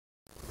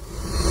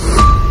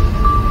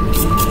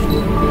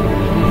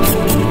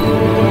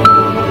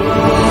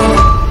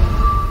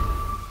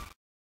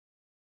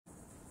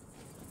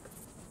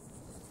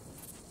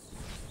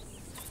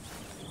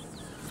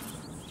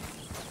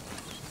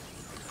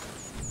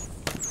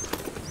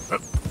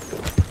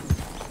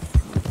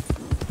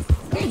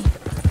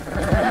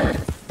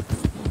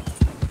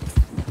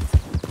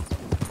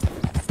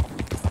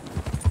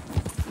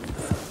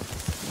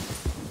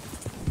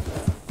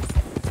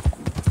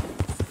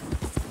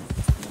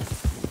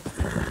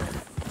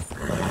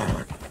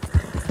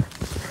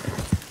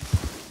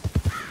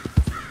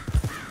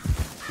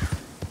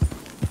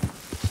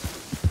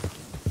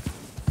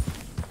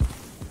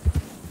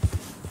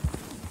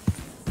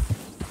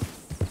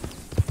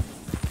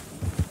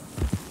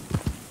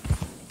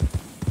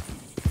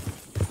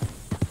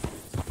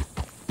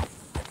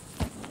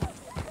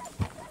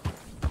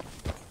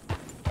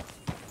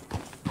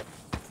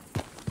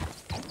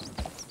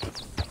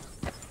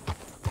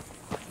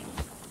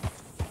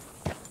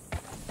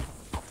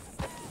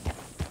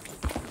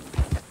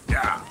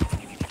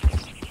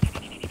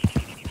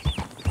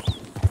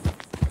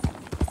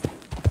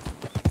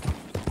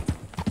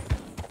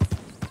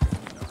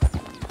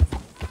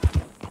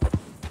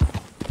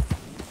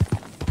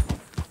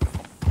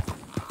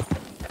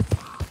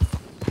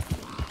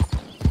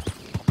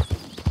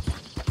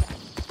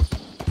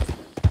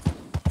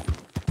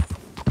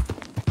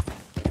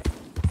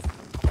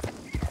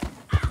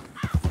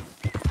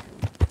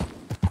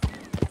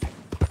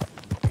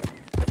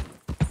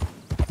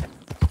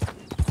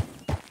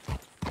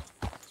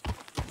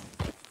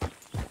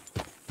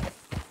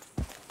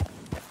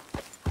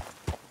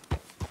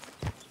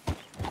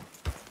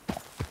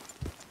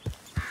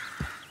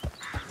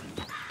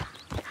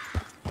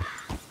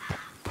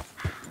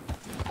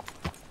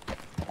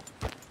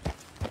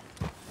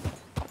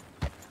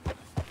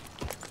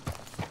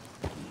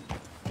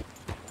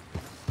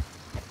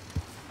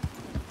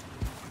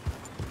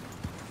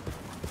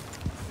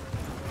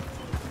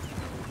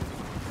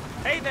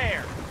Hey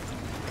there!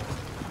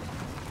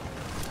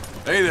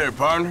 Hey there,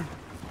 partner.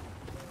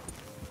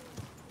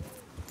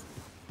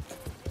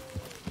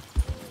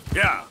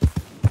 Yeah.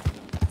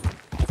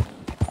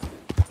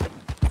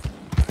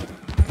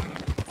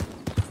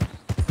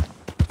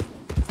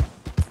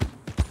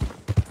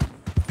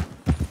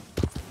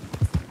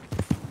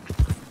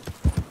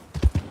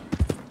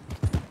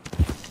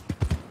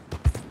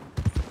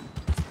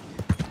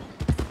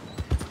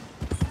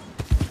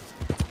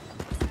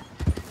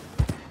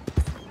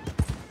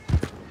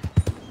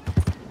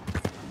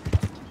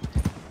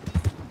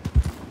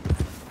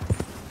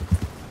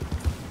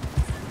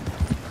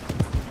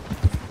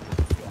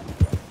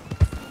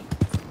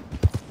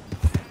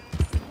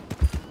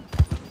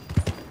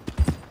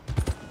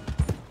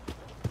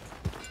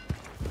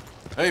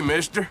 Hey,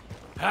 mister.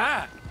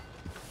 Hi.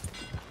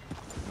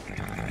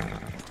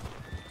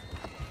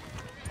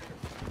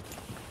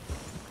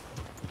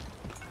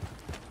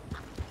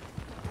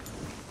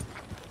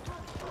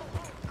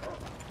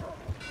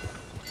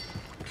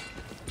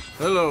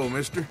 Hello,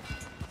 mister.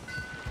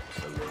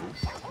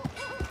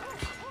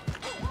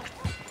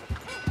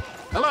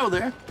 Hello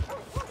there.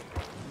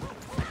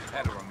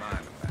 Had to remind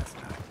him last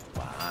night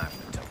why I'm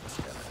the toughest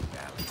fella in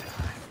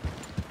Valentine.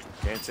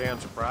 Can't say I'm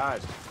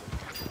surprised.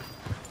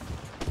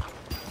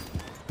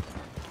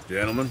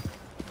 Gentlemen.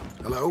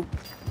 Hello.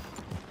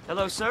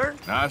 Hello, sir.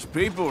 Nice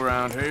people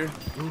around here.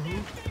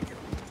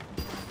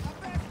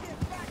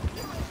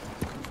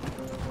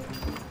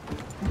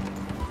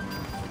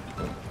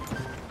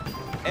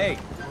 Hey,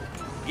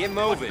 get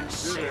moving.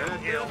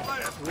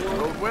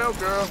 Oh, well,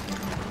 girl.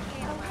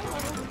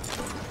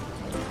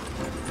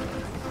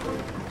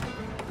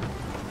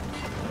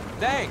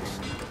 Thanks.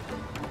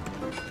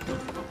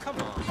 Come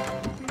on.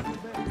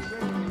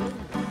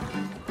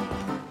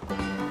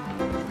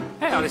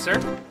 Hey, howdy,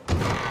 sir.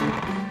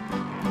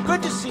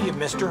 Good to see you,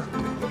 mister.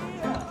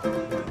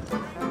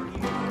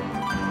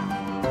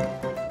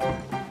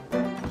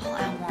 All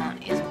I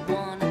want is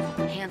one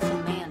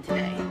handsome man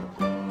today.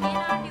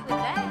 Can't argue with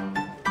that.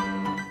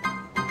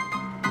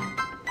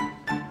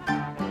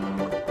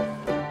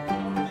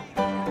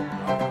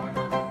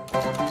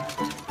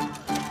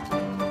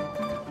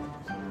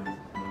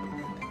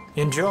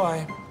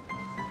 Enjoy.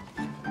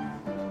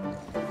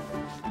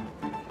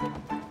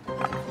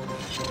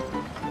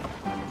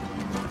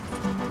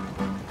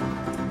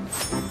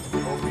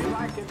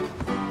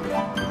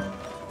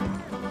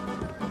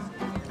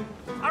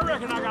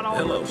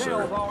 Hello,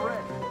 sir.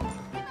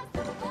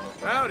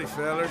 Howdy,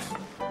 fellers.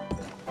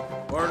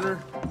 Partner.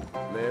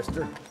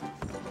 Mister.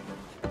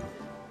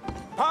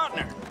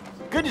 Partner,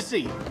 good to see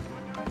you.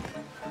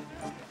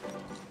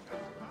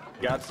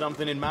 Got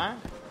something in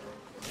mind?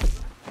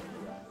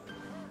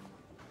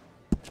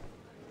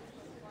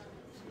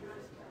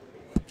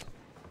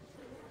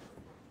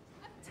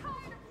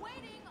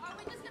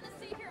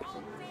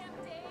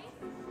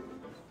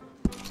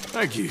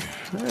 Thank you.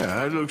 Yeah,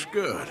 that looks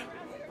good.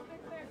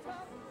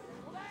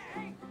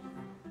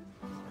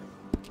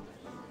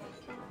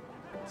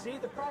 See,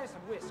 the price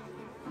of whiskey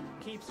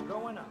keeps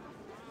going up,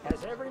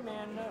 as every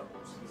man knows.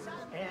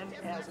 And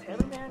as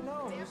every man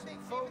knows,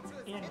 folks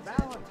in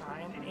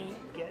Valentine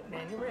ain't getting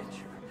any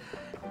richer.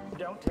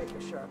 Don't take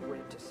a sharp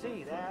wit to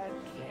see that.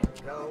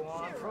 Can't go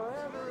on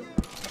forever.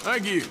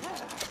 Thank you.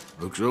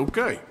 Looks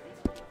okay.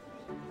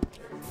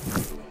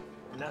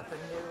 Nothing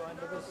new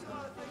under the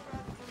sun.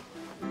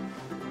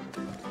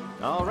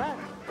 All right.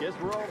 Guess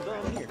we're all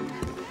done here.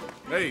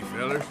 Hey,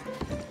 fellas.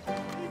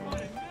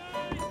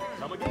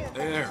 Come again.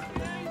 There.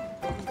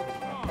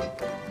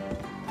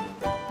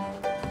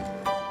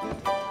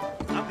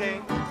 Okay.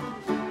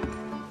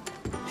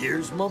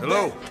 Here's my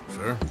Hello, bag.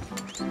 sir.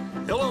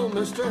 Hello,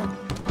 mister.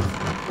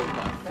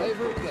 My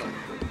favorite game.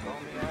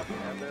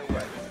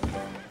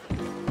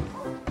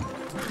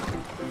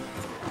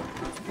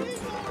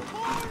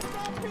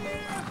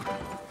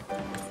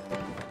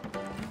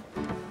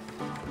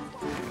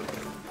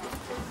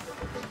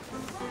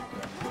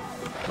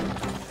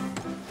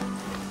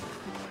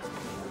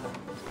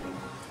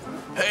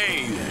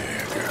 Hey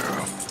there,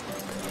 girl.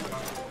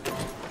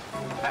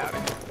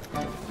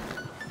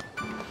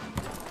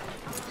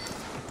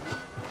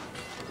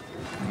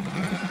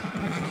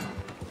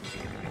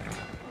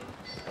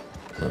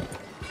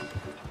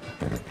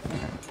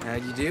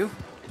 How'd you do?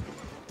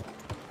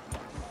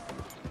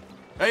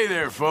 Hey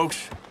there,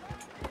 folks.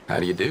 How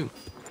do you do?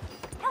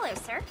 Hello,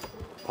 sir.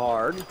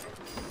 Hard.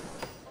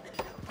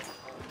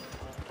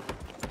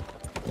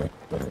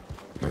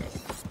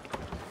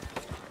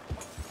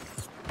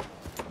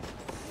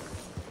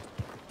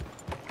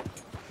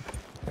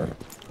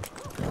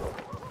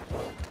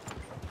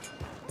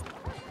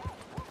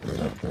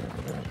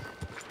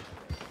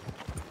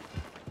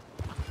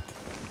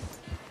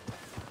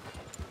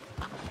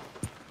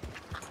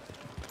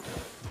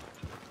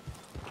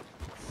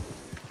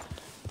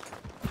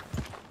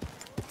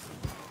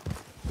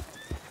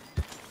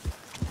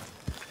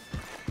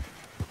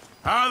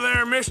 Hi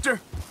there, mister.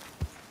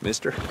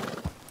 Mister?